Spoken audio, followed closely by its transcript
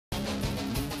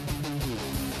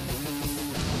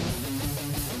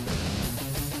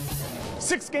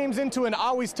6 games into an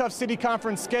always tough city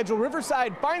conference schedule,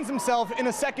 Riverside finds himself in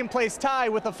a second-place tie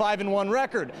with a 5-1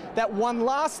 record. That one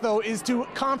loss, though, is to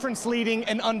conference-leading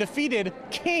and undefeated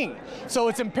King. So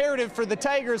it's imperative for the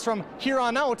Tigers from here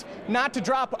on out not to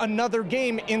drop another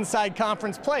game inside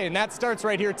conference play, and that starts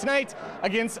right here tonight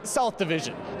against South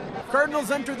Division.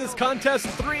 Cardinals enter this contest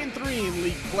 3-3 in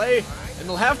league play, and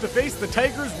they'll have to face the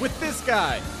Tigers with this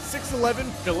guy, 6'11"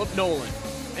 Philip Nolan.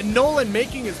 And Nolan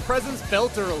making his presence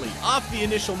felt early. Off the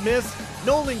initial miss,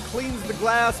 Nolan cleans the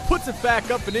glass, puts it back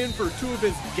up and in for 2 of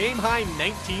his game-high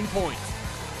 19 points.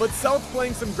 But South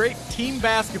playing some great team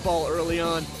basketball early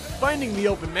on, finding the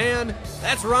open man.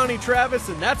 That's Ronnie Travis,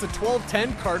 and that's a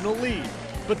 12-10 Cardinal lead.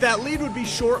 But that lead would be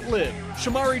short-lived.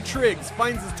 Shamari Triggs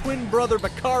finds his twin brother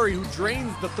Bakari, who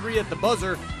drains the 3 at the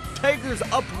buzzer. Tigers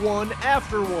up 1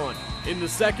 after 1. In the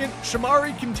second,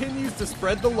 Shamari continues to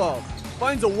spread the love.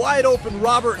 Finds a wide open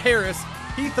Robert Harris.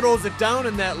 He throws it down,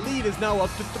 and that lead is now up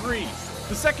to 3.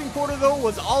 The second quarter, though,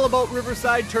 was all about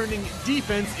Riverside turning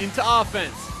defense into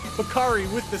offense. Bakari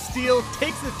with the steal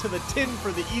takes it to the tin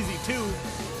for the easy 2.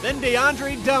 Then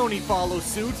DeAndre Downey follows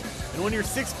suit. And when you're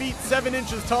 6 feet 7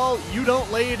 inches tall, you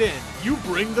don't lay it in. You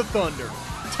bring the thunder.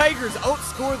 Tigers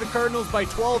outscore the Cardinals by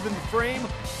 12 in the frame,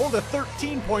 hold a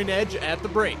 13-point edge at the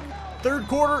break. Third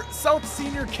quarter, South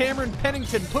senior Cameron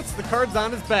Pennington puts the Cards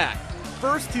on his back.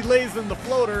 First, he lays in the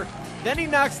floater, then he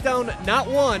knocks down not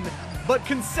 1, but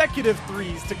consecutive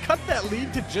 3s to cut that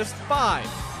lead to just 5.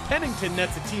 Pennington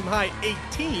nets a team-high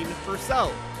 18 for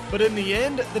South. But in the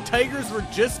end, the Tigers were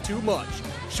just too much.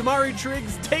 Shamari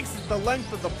Triggs takes it the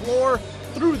length of the floor,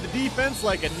 through the defense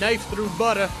like a knife through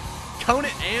butter. Count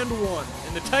it and 1.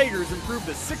 And the Tigers improve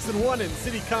to 6-1 in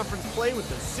city conference play with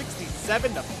a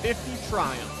 67-50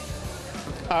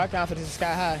 triumph. Our confidence is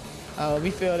sky high.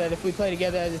 We feel that if we play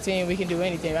together as a team, we can do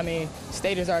anything. I mean,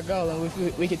 state is our goal, and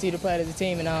if we continue to play as a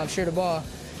team and share the ball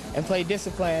and play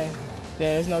discipline,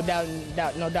 there's no doubt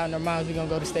in our minds we're going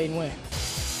to go to state and win.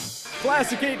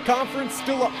 Classic 8 conference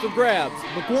still up for grabs.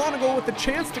 Mukwonago with a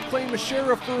chance to claim a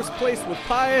share of first place with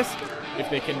Pius if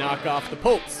they can knock off the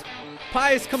Popes.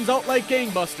 Pius comes out like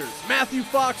gangbusters. Matthew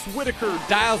Fox Whitaker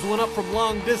dials one up from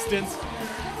long distance.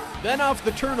 Then off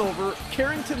the turnover,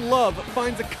 Carrington Love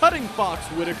finds a cutting Fox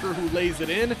Whitaker who lays it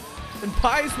in, and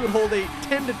Pius would hold a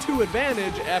 10-2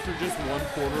 advantage after just 1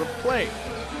 quarter of play.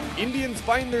 Indians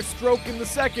find their stroke in the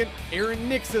second. Aaron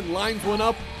Nixon lines one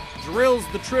up, drills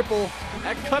the triple.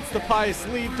 That cuts the Pius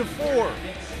lead to 4.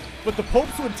 But the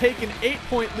Popes would take an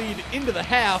 8-point lead into the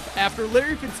half after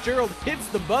Larry Fitzgerald hits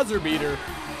the buzzer beater,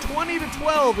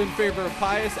 20-12 in favor of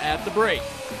Pius at the break.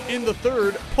 In the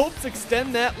third, Popes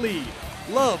extend that lead.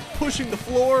 Love pushing the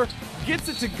floor, gets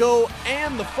it to go,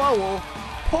 and the foul.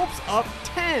 Popes up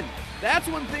 10. That's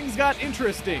when things got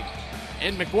interesting.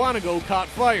 And Mukwonago caught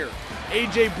fire.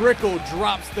 A.J. Bricko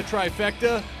drops the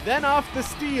trifecta. Then off the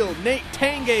steal, Nate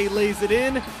Tange lays it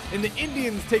in, and the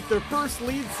Indians take their first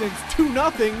lead since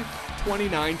 2-0,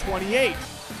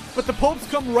 29-28. But the Popes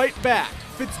come right back.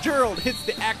 Fitzgerald hits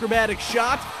the acrobatic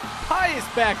shot. Pius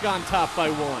back on top by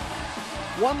 1.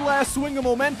 One last swing of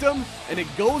momentum, and it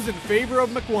goes in favor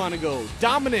of Mukwonago.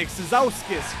 Dominic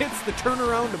Sizauskis hits the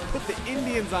turnaround to put the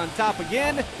Indians on top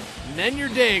again, and then your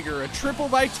dagger, a triple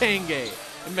by Tange.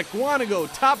 And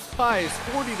Mukwonago tops Pius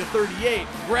 40-38,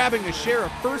 grabbing a share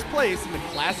of first place in the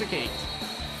Classic 8.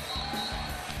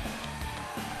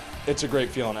 It's a great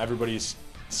feeling. Everybody's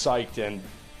psyched, and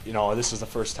you know, this is the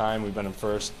first time we've been in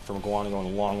first for Mukwonago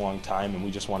in a long, long time, and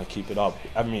we just want to keep it up.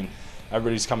 I mean,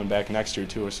 everybody's coming back next year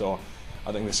too, so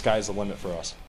I think the sky's the limit for us.